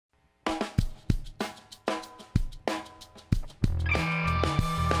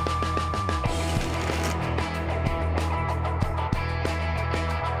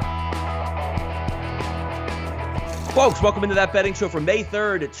Folks, welcome into That Betting Show for May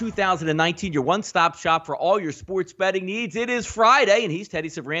 3rd, 2019, your one-stop shop for all your sports betting needs. It is Friday, and he's Teddy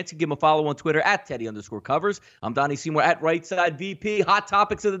Savransky. Give him a follow on Twitter at Teddy_covers. I'm Donnie Seymour at Right Side VP. Hot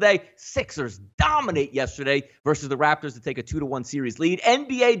topics of the day. Sixers dominate yesterday versus the Raptors to take a 2-1 series lead.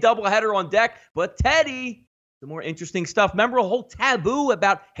 NBA doubleheader on deck, but Teddy, the more interesting stuff. Remember a whole taboo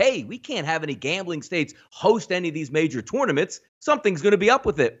about, hey, we can't have any gambling states host any of these major tournaments. Something's going to be up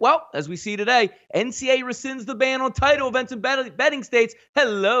with it. Well, as we see today, NCAA rescinds the ban on title events in betting states.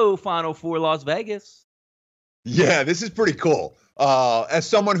 Hello, Final Four Las Vegas. Yeah, this is pretty cool. As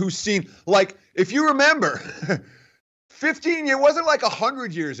someone who's seen, like, if you remember, 15 years, wasn't like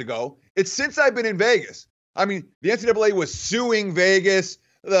 100 years ago. It's since I've been in Vegas. I mean, the NCAA was suing Vegas.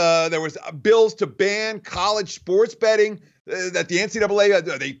 There was bills to ban college sports betting that the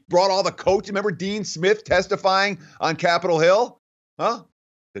NCAA, they brought all the coaches. Remember Dean Smith testifying on Capitol Hill? Huh?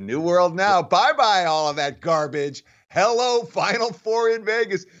 The new world now. Bye-bye all of that garbage. Hello, Final Four in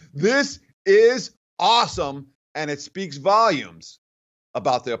Vegas. This is awesome, and it speaks volumes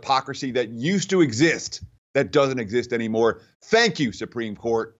about the hypocrisy that used to exist that doesn't exist anymore. Thank you, Supreme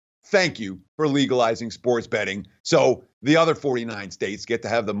Court. Thank you for legalizing sports betting so the other 49 states get to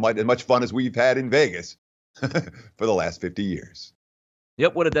have as much fun as we've had in Vegas for the last 50 years.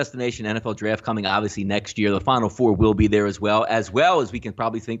 Yep, what a destination. NFL draft coming obviously next year. The Final Four will be there as well as we can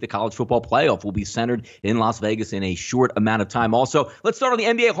probably think the college football playoff will be centered in Las Vegas in a short amount of time. Also, let's start on the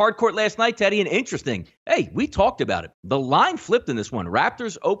NBA hardcourt last night, Teddy, and interesting. Hey, we talked about it. The line flipped in this one.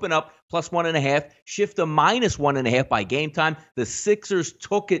 Raptors open up plus 1.5, shift to minus 1.5 by game time. The Sixers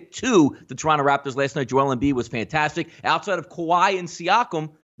took it to the Toronto Raptors last night. Joel Embiid was fantastic. Outside of Kawhi and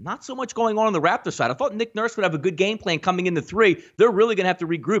Siakam, not so much going on the Raptors side. I thought Nick Nurse would have a good game plan coming into 3. They're really going to have to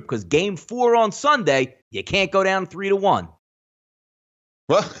regroup because game 4 on Sunday, you can't go down 3-1.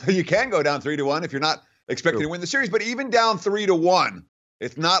 Well, you can go down 3-1 if you're not expecting to win the series. But even down 3-1,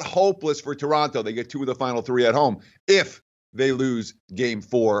 it's not hopeless for Toronto. They get 2 of the final 3 at home if they lose game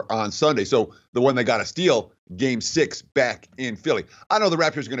 4 on Sunday. So the one they got to steal, game 6 back in Philly. I know the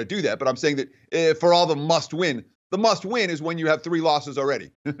Raptors are going to do that, but I'm saying that for all the must-win is when you have 3 losses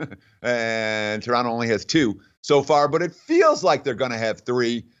already. And Toronto only has 2 so far, but it feels like they're going to have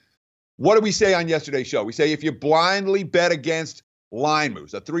 3. What did we say on yesterday's show? We say if you blindly bet against line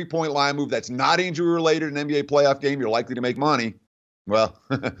moves, a 3-point line move that's not injury-related, an NBA playoff game, you're likely to make money. Well,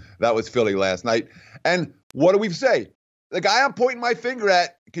 that was Philly last night. And what do we say? The guy I'm pointing my finger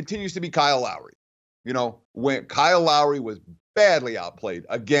at continues to be Kyle Lowry. You know, when Kyle Lowry was badly outplayed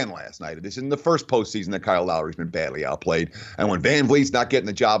again last night. This isn't the first postseason that Kyle Lowry's been badly outplayed. And when Van Vliet's not getting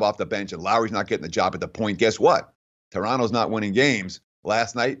the job off the bench and Lowry's not getting the job at the point, guess what? Toronto's not winning games.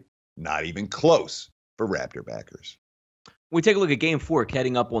 Last night, not even close for Raptor backers. We take a look at game 4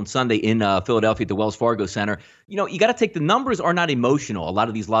 heading up on Sunday in Philadelphia at the Wells Fargo Center. You know, you got to take the numbers are not emotional. A lot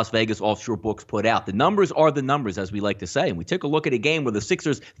of these Las Vegas offshore books put out. The numbers are the numbers, as we like to say. And we took a look at a game where the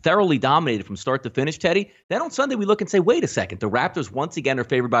Sixers thoroughly dominated from start to finish, Teddy. Then on Sunday, we look and say, wait a second. The Raptors once again are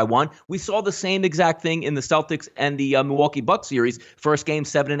favored by 1. We saw the same exact thing in the Celtics and the Milwaukee Bucks series. First game,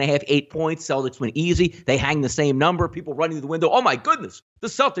 7.5, 8 points. Celtics went easy. They hang the same number. People running to the window. Oh, my goodness. The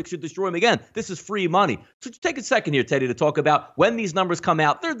Celtics should destroy them again. This is free money. So take a second here, Teddy, to talk about when these numbers come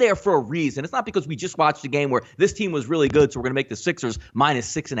out. They're there for a reason. It's not because we just watched a game where this team was really good, so we're going to make the Sixers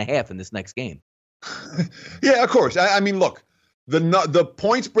minus 6.5 in this next game. Yeah, of course. I mean, look, the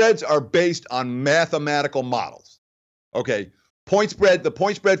point spreads are based on mathematical models. Okay, the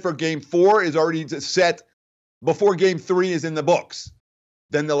point spread for game 4 is already set before game 3 is in the books.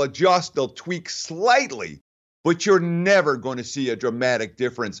 Then they'll adjust, they'll tweak slightly, but you're never going to see a dramatic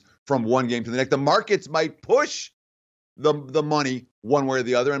difference from one game to the next. The markets might push the money one way or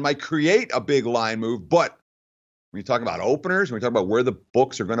the other and might create a big line move. But when you talk about openers, when you talk about where the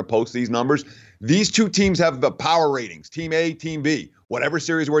books are going to post these numbers, these 2 teams have the power ratings, Team A, Team B, whatever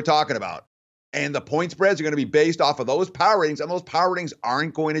series we're talking about. And the point spreads are going to be based off of those power ratings, and those power ratings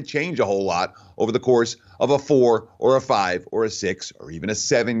aren't going to change a whole lot over the course of a 4 or a 5 or a 6 or even a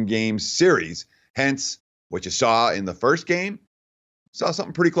 7-game series. Hence, what you saw in the first game, saw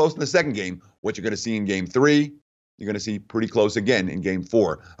something pretty close in the second game. What you're going to see in game 3, you're going to see pretty close again in game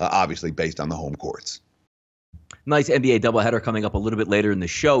 4, obviously based on the home courts. Nice NBA doubleheader coming up a little bit later in the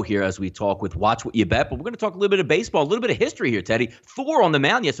show here as we talk with Watch What You Bet. But we're going to talk a little bit of baseball, a little bit of history here, Teddy. Thor on the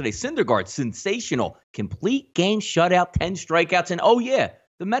mound yesterday. Syndergaard, sensational. Complete game shutout, 10 strikeouts. And oh, yeah,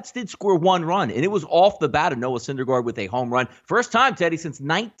 the Mets did score 1 run, and it was off the bat of Noah Syndergaard with a home run. First time, Teddy, since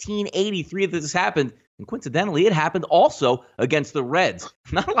 1983 that this happened. And coincidentally, it happened also against the Reds.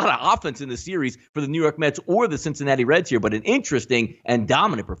 Not a lot of offense in the series for the New York Mets or the Cincinnati Reds here, but an interesting and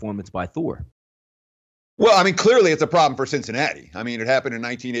dominant performance by Thor. Well, I mean, clearly it's a problem for Cincinnati. I mean, it happened in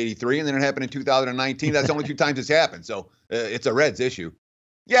 1983, and then it happened in 2019. That's the only two times it's happened. So it's a Reds issue.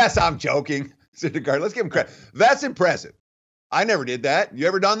 Yes, I'm joking. Syndergaard, let's give him credit. That's impressive. I never did that. You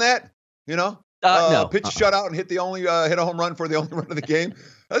ever done that? No. Pitch a shutout and hit a home run for the only run of the game.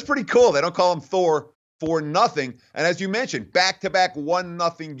 That's pretty cool. They don't call him Thor for nothing. And as you mentioned, back-to-back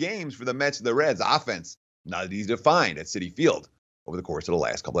 1-0 games for the Mets and the Reds. Offense not easy to find at Citi Field over the course of the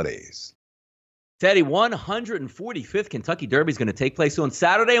last couple of days. Teddy, 145th Kentucky Derby is going to take place on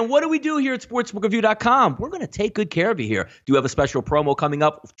Saturday. And what do we do here at sportsbookreview.com? We're going to take good care of you here. Do have a special promo coming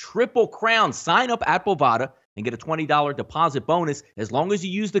up, Triple Crown. Sign up at Bovada and get a $20 deposit bonus as long as you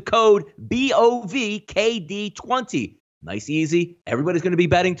use the code BOVKD20. Nice, easy. Everybody's going to be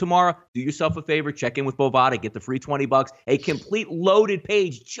betting tomorrow. Do yourself a favor. Check in with Bovada. Get the free $20. A complete loaded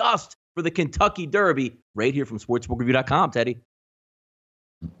page just for the Kentucky Derby right here from sportsbookreview.com, Teddy.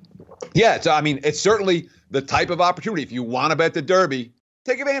 Yeah, it's certainly the type of opportunity. If you want to bet the Derby,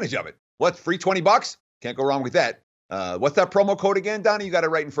 take advantage of it. What, free $20? Can't go wrong with that. What's that promo code again, Donnie? You got it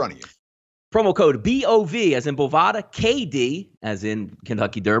right in front of you. Promo code BOV as in Bovada, KD as in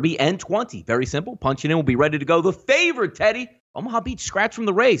Kentucky Derby, and 20. Very simple. Punch it in. We'll be ready to go. The favorite, Teddy, Omaha Beach scratch from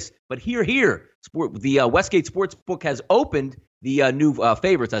the race. But here, the Westgate Sportsbook has opened the new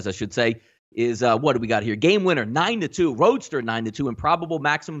favorites, as I should say, is what do we got here? Game winner 9-2, Roadster 9-2, Improbable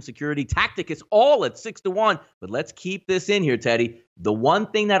Maximum Security, Tacticus all at 6-1. But let's keep this in here, Teddy. The one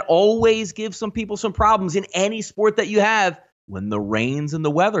thing that always gives some people some problems in any sport that you have, when the rains and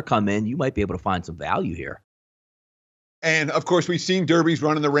the weather come in, you might be able to find some value here. And of course, we've seen derbies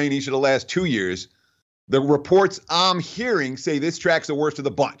run in the rain each of the last 2 years. The reports I'm hearing say this track's the worst of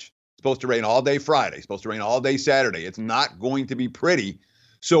the bunch. It's supposed to rain all day Friday, supposed to rain all day Saturday. It's not going to be pretty.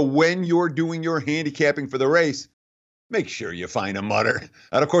 So when you're doing your handicapping for the race, make sure you find a mutter.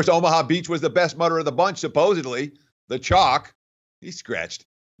 And of course, Omaha Beach was the best mutter of the bunch, supposedly. The chalk, he scratched.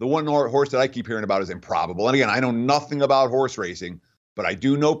 The one horse that I keep hearing about is Improbable. And again, I know nothing about horse racing, but I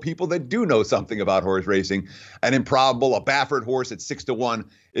do know people that do know something about horse racing. And Improbable, a Baffert horse at 6-1,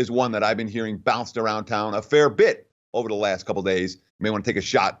 is one that I've been hearing bounced around town a fair bit over the last couple of days. You may want to take a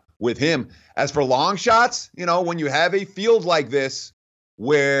shot with him. As for long shots, when you have a field like this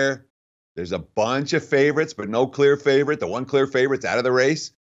where there's a bunch of favorites, but no clear favorite, the one clear favorite's out of the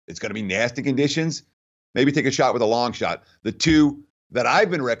race, it's going to be nasty conditions, maybe take a shot with a long shot. The two that I've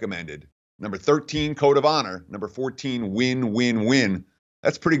been recommended, number 13, Code of Honor, number 14, Win.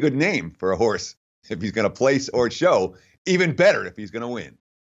 That's a pretty good name for a horse if he's going to place or show. Even better if he's going to win.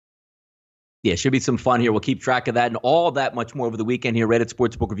 Yeah, should be some fun here. We'll keep track of that and all that much more over the weekend here right at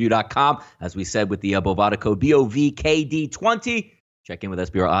sportsbookreview.com. As we said with the Bovada code BOVKD20. Check in with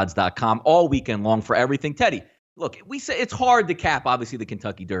SBRodds.com all weekend long for everything. Teddy, look, we say it's hard to cap, obviously, the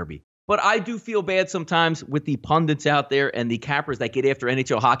Kentucky Derby. But I do feel bad sometimes with the pundits out there and the cappers that get after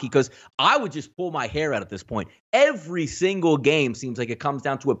NHL hockey because I would just pull my hair out at this point. Every single game seems like it comes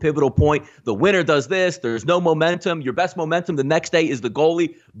down to a pivotal point. The winner does this. There's no momentum. Your best momentum the next day is the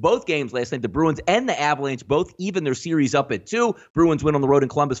goalie. Both games last night, the Bruins and the Avalanche, both even their series up at 2. Bruins win on the road in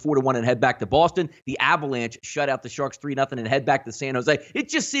Columbus 4-1 and head back to Boston. The Avalanche shut out the Sharks 3-0 and head back to San Jose. It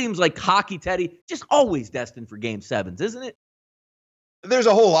just seems like hockey, Teddy, just always destined for Game 7s, isn't it? There's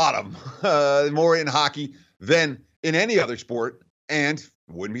a whole lot of them, more in hockey than in any other sport, and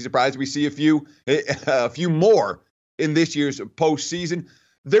wouldn't be surprised if we see a few more in this year's postseason.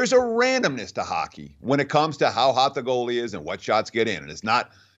 There's a randomness to hockey when it comes to how hot the goalie is and what shots get in. And it's not,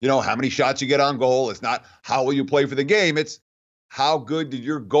 how many shots you get on goal. It's not how will you play for the game. It's how good did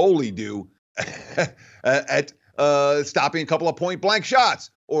your goalie do at stopping a couple of point-blank shots,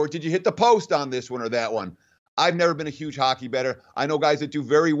 or did you hit the post on this one or that one? I've never been a huge hockey bettor. I know guys that do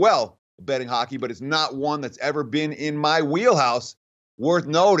very well betting hockey, but it's not one that's ever been in my wheelhouse. Worth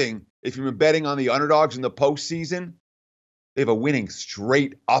noting, if you've been betting on the underdogs in the postseason, they have a winning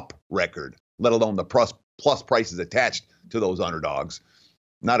straight up record, let alone the plus prices attached to those underdogs.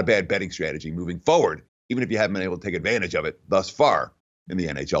 Not a bad betting strategy moving forward, even if you haven't been able to take advantage of it thus far in the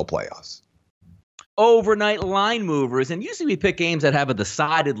NHL playoffs. Overnight line movers, and usually we pick games that have a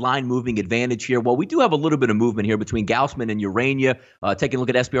decided line moving advantage here. Well, we do have a little bit of movement here between Gaussman and Urania. Taking a look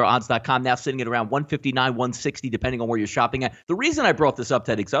at SBRodds.com, now sitting at around 159, 160, depending on where you're shopping at. The reason I brought this up,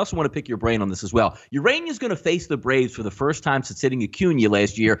 Teddy, because I also want to pick your brain on this as well. Urania's going to face the Braves for the first time since hitting Acuna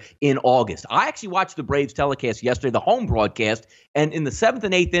last year in August. I actually watched the Braves telecast yesterday, the home broadcast, and in the 7th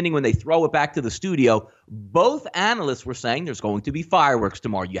and 8th inning when they throw it back to the studio, both analysts were saying there's going to be fireworks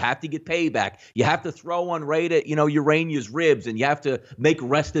tomorrow. You have to get payback. You have to throw one right at, Urania's ribs, and you have to make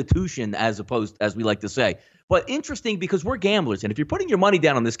restitution, as we like to say. But interesting because we're gamblers. And if you're putting your money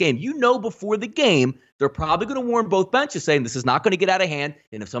down on this game, you know before the game, they're probably going to warn both benches saying this is not going to get out of hand.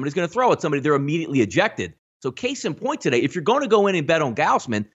 And if somebody's going to throw at somebody, they're immediately ejected. So case in point today, if you're going to go in and bet on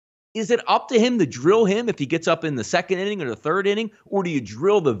Gaussman, is it up to him to drill him if he gets up in the second inning or the third inning? Or do you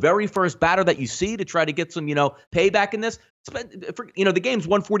drill the very first batter that you see to try to get some, payback in this? The game's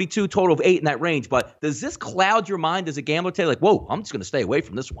 142, total of 8 in that range. But does this cloud your mind as a gambler today? Like, whoa, I'm just going to stay away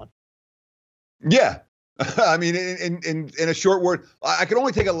from this one. Yeah. I mean, in a short word, I can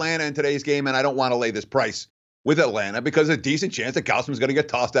only take Atlanta in today's game, and I don't want to lay this price with Atlanta because there's a decent chance that Gaussman's going to get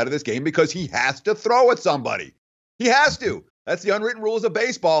tossed out of this game because he has to throw at somebody. He has to. That's the unwritten rules of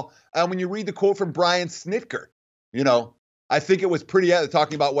baseball. When you read the quote from Brian Snitker, I think it was pretty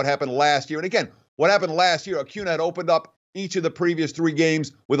talking about what happened last year. And again, what happened last year, Acuna had opened up each of the previous 3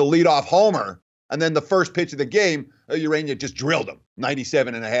 games with a leadoff homer. And then the first pitch of the game, Urania just drilled him,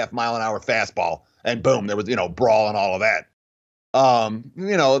 97.5-mile-an-hour fastball. And boom, there was, brawl and all of that.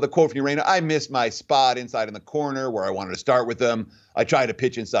 The quote from Urania, I missed my spot inside in the corner where I wanted to start with him. I tried to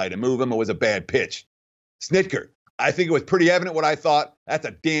pitch inside and move him. It was a bad pitch. Snitker, I think it was pretty evident what I thought. That's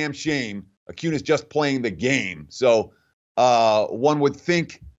a damn shame. Acuna's just playing the game. So one would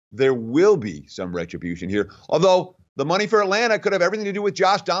think there will be some retribution here. Although the money for Atlanta could have everything to do with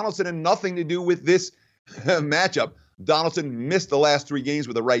Josh Donaldson and nothing to do with this matchup. Donaldson missed the last 3 games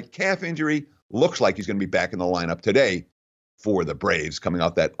with a right calf injury. Looks like he's going to be back in the lineup today for the Braves coming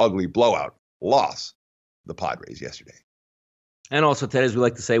off that ugly blowout loss the Padres yesterday. And also, Ted, as we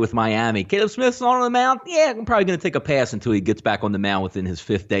like to say with Miami, Caleb Smith's on the mound. Yeah, I'm probably going to take a pass until he gets back on the mound within his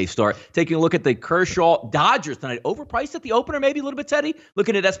 5th day start. Taking a look at the Kershaw Dodgers tonight. Overpriced at the opener, maybe a little bit, Teddy.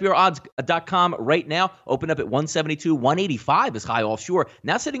 Looking at SBRodds.com right now. Opened up at 172, 185 is high offshore.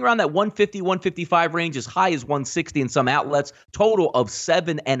 Now sitting around that 150, 155 range, as high as 160 in some outlets. Total of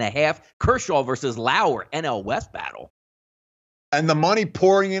 7.5. Kershaw versus Lauer, NL West battle. And the money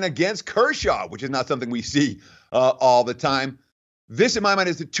pouring in against Kershaw, which is not something we see all the time. This, in my mind,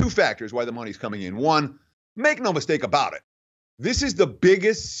 is the 2 factors why the money's coming in. One, make no mistake about it. This is the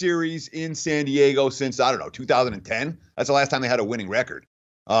biggest series in San Diego since, 2010. That's the last time they had a winning record.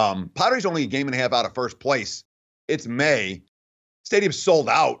 Padres only a game and a half out of first place. It's May. Stadium's sold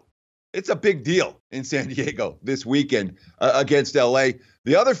out. It's a big deal in San Diego this weekend against L.A.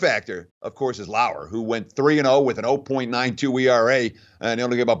 The other factor, of course, is Lauer, who went 3-0 with an 0.92 ERA, and he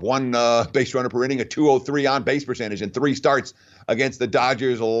only gave up 1 base runner per inning, a 203 on-base percentage, and 3 starts against the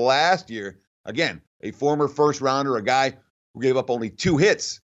Dodgers last year. Again, a former first-rounder, a guy who gave up only 2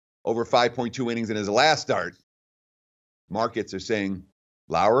 hits over 5.2 innings in his last start. Markets are saying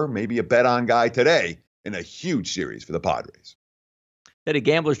Lauer may be a bet-on guy today in a huge series for the Padres. That a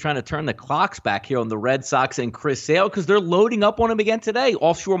gambler's trying to turn the clocks back here on the Red Sox and Chris Sale because they're loading up on him again today.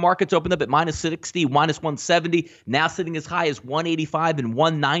 Offshore markets opened up at -60, -170, now sitting as high as 185 and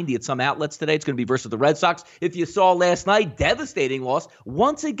 190 at some outlets today. It's going to be versus the Red Sox. If you saw last night, devastating loss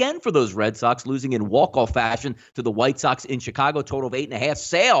once again for those Red Sox, losing in walk-off fashion to the White Sox in Chicago. Total of 8.5.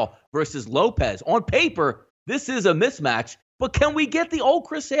 Sale versus Lopez. On paper, this is a mismatch, but can we get the old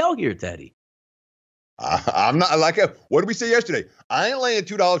Chris Sale here, Teddy? I'm not what did we say yesterday? I ain't laying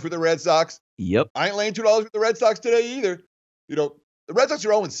 $2 for the Red Sox. Yep. I ain't laying $2 for the Red Sox today either. The Red Sox are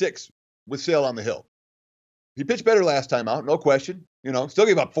 0-6 with Sale on the hill. He pitched better last time out, no question. Still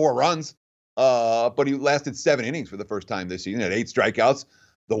gave up 4 runs, but he lasted 7 innings for the first time this season. Had 8 strikeouts.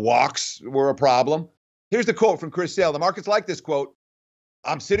 The walks were a problem. Here's the quote from Chris Sale. The markets like this quote.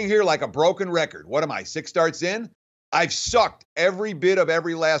 I'm sitting here like a broken record. What am I, 6 starts in? I've sucked every bit of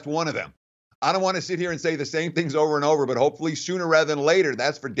every last one of them. I don't want to sit here and say the same things over and over, but hopefully sooner rather than later,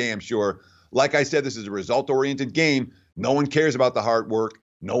 that's for damn sure. Like I said, this is a result-oriented game. No one cares about the hard work.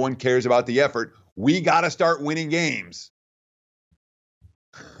 No one cares about the effort. We got to start winning games.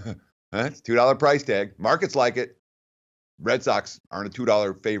 That's $2 price tag. Markets like it. Red Sox aren't a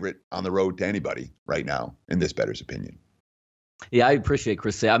 $2 favorite on the road to anybody right now, in this bettor's opinion. Yeah, I appreciate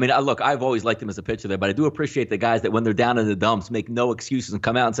Chris Sale. I mean, look, I've always liked him as a pitcher there, but I do appreciate the guys that when they're down in the dumps make no excuses and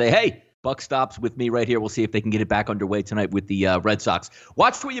come out and say, hey, buck stops with me right here. We'll see if they can get it back underway tonight with the Red Sox.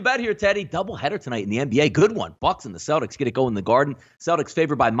 Watch what you bet here, Teddy. Doubleheader tonight in the NBA. Good one. Bucks and the Celtics get it going in the Garden. Celtics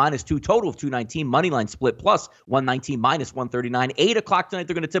favored by -2, total of 219. Moneyline split plus 119, -139. 8 o'clock tonight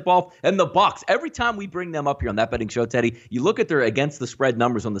they're going to tip off. And the Bucks, every time we bring them up here on That Betting Show, Teddy, you look at their against the spread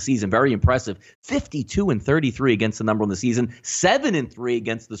numbers on the season. Very impressive. 52-33 against the number on the season. 7-3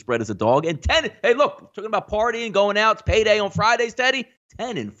 against the spread as a dog. And 10. Hey, look, talking about partying, going out. It's payday on Fridays, Teddy.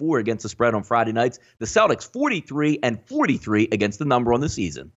 10-4 against the spread on Friday nights. The Celtics 43-43 against the number on the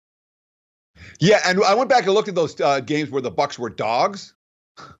season. Yeah, and I went back and looked at those games where the Bucks were dogs.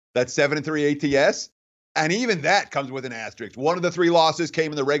 That 7-3 ATS. And even that comes with an asterisk. One of the 3 losses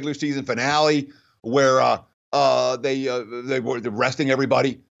came in the regular season finale where they were resting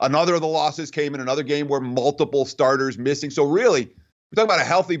everybody. Another of the losses came in another game where multiple starters missing. So really, we're talking about a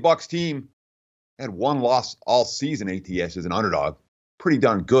healthy Bucks team. Had 1 loss all season, ATS as an underdog. Pretty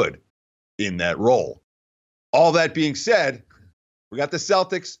darn good in that role. All that being said, we got the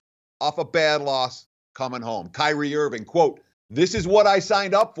Celtics off a bad loss coming home. Kyrie Irving, quote, "This is what I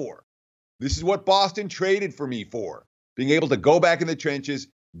signed up for. This is what Boston traded for me for. Being able to go back in the trenches,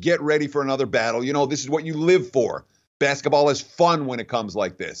 get ready for another battle. You know, this is what you live for. Basketball is fun when it comes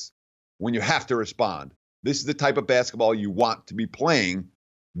like this, when you have to respond. This is the type of basketball you want to be playing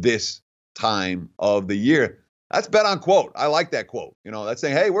this time of the year." That's bet on quote. I like that quote. You know, that's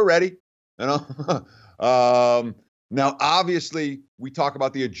saying, hey, we're ready. You know, now, obviously, we talk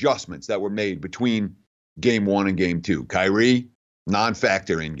about the adjustments that were made between game 1 and game 2. Kyrie,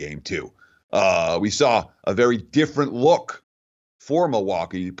 non-factor in game 2. We saw a very different look for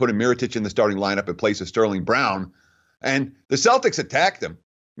Milwaukee, putting Mirotic in the starting lineup in place of Sterling Brown. And the Celtics attacked him.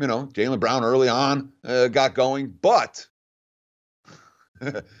 You know, Jaylen Brown early on got going, but,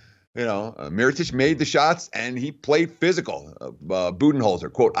 Mirotic made the shots and he played physical.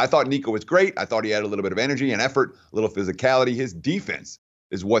 Budenholzer, quote, "I thought Nico was great. I thought he had a little bit of energy and effort, a little physicality. His defense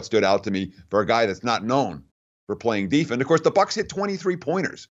is what stood out to me for a guy that's not known for playing defense." Of course, the Bucks hit 23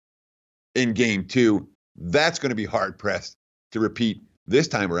 pointers in game 2. That's going to be hard pressed to repeat this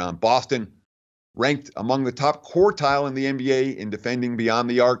time around. Boston ranked among the top quartile in the NBA in defending beyond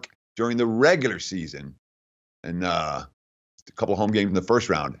the arc during the regular season. And a couple of home games in the first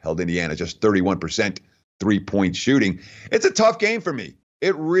round held Indiana just 31% 3-point shooting. It's a tough game for me.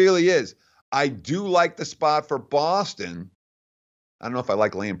 It really is. I do like the spot for Boston. I don't know if I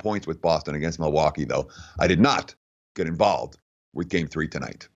like laying points with Boston against Milwaukee, though. I did not get involved with game 3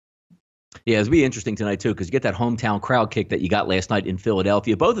 tonight. Yeah, it'll be interesting tonight, too, because you get that hometown crowd kick that you got last night in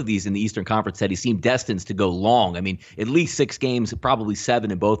Philadelphia. Both of these in the Eastern Conference that seem destined to go long. I mean, at least 6 games, probably 7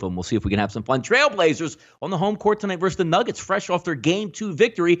 in both of them. We'll see if we can have some fun. Trailblazers on the home court tonight versus the Nuggets, fresh off their game 2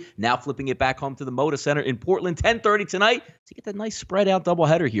 victory. Now flipping it back home to the Moda Center in Portland, 10:30 tonight to get that nice spread out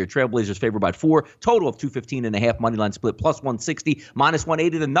doubleheader here. Trailblazers favored by 4, total of 215.5, moneyline split plus 160, minus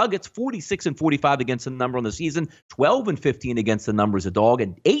 180. The Nuggets, 46-45 against the number on the season, 12-15 against the number as a dog,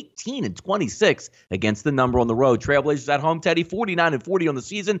 and 18-26 against the number on the road. Trailblazers at home, Teddy, 49-40 on the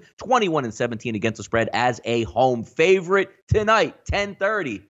season, 21-17 against the spread as a home favorite tonight,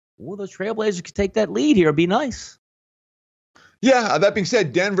 10:30. Well, those Trailblazers could take that lead here. It'd be nice. Yeah, that being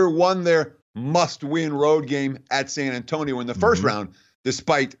said, Denver won their must-win road game at San Antonio in the first round,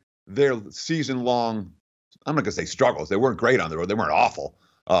 despite their season-long, I'm not going to say struggles. They weren't great on the road. They weren't awful.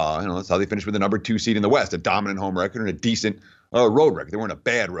 That's how they finished with the number 2 seed in the West, a dominant home record and a decent road record. They weren't a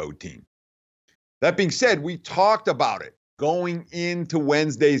bad road team. That being said, we talked about it going into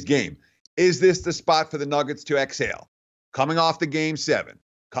Wednesday's game. Is this the spot for the Nuggets to exhale? Coming off the game 7,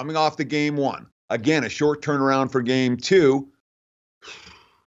 coming off the game 1. Again, a short turnaround for game 2.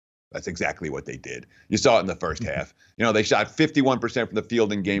 That's exactly what they did. You saw it in the first half. You know, they shot 51% from the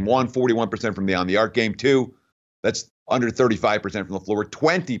field in game 1, 41% from beyond the arc. Game 2, that's under 35% from the floor,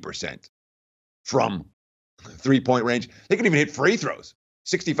 20% from 3-point range. They can even hit free throws.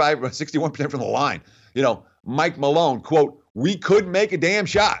 61% from the line. You know, Mike Malone, quote, "We could make a damn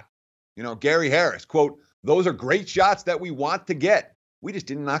shot." You know, Gary Harris, quote, "Those are great shots that we want to get. We just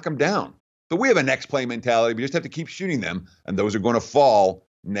didn't knock them down." So we have a next play mentality. We just have to keep shooting them, and those are going to fall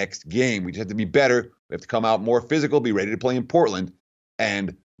next game. We just have to be better. We have to come out more physical, be ready to play in Portland,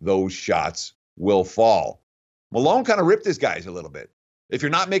 and those shots will fall. Malone kind of ripped his guys a little bit. If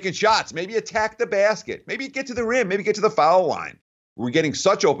you're not making shots, maybe attack the basket. Maybe get to the rim. Maybe get to the foul line. We're getting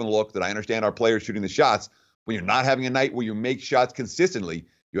such open look that I understand our players shooting the shots. When you're not having a night where you make shots consistently,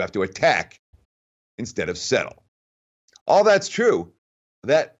 you have to attack instead of settle. All that's true.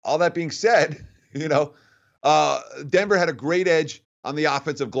 All that being said, Denver had a great edge on the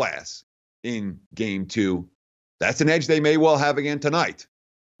offensive glass in game 2. That's an edge they may well have again tonight.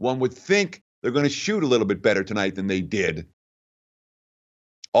 One would think they're going to shoot a little bit better tonight than they did.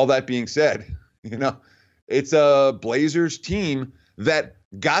 All that being said, it's a Blazers team that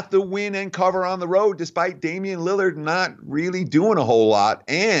got the win and cover on the road despite Damian Lillard not really doing a whole lot.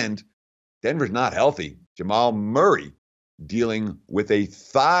 And Denver's not healthy. Jamal Murray dealing with a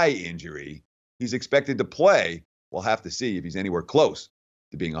thigh injury. He's expected to play. We'll have to see if he's anywhere close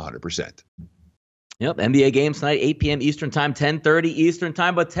to being 100%. Yep, NBA games tonight, 8 p.m. Eastern time, 10:30 Eastern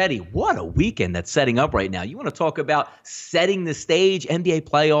time. But, Teddy, what a weekend that's setting up right now. You want to talk about setting the stage, NBA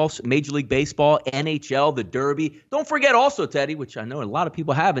playoffs, Major League Baseball, NHL, the Derby. Don't forget also, Teddy, which I know a lot of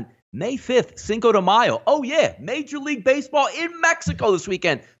people haven't, May 5th, Cinco de Mayo. Oh, yeah, Major League Baseball in Mexico this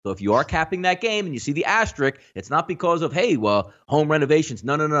weekend. So if you are capping that game and you see the asterisk, it's not because of, hey, well, home renovations.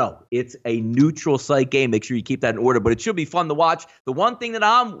 No. It's a neutral site game. Make sure you keep that in order, but it should be fun to watch. The one thing that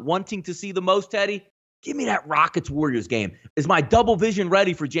I'm wanting to see the most, Teddy, give me that Rockets-Warriors game. Is my double vision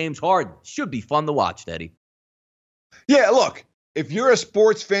ready for James Harden? Should be fun to watch, Teddy. Yeah, look, if you're a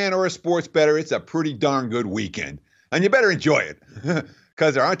sports fan or a sports bettor, it's a pretty darn good weekend. And you better enjoy it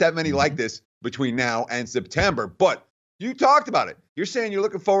because there aren't that many like this between now and September. But you talked about it. You're saying you're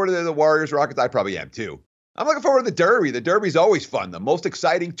looking forward to the Warriors, Rockets. I probably am too. I'm looking forward to the Derby. The Derby's always fun. The most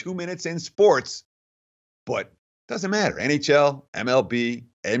exciting 2 minutes in sports. But it doesn't matter. NHL, MLB,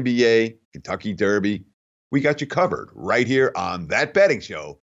 NBA, Kentucky Derby. We got you covered right here on That Betting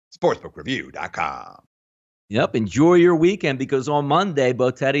Show, sportsbookreview.com. Yep, enjoy your weekend because on Monday,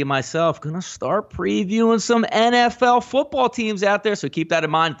 both Teddy and myself going to start previewing some NFL football teams out there. So keep that in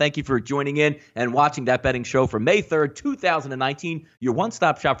mind. Thank you for joining in and watching That Betting Show for May 3rd, 2019. Your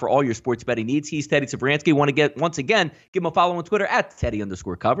one-stop shop for all your sports betting needs. He's Teddy Savransky. Want to give him a follow on Twitter at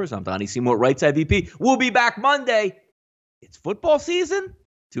Teddy_covers. I'm Donnie Seymour, right side VP. We'll be back Monday. It's football season.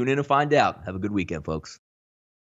 Tune in to find out. Have a good weekend, folks.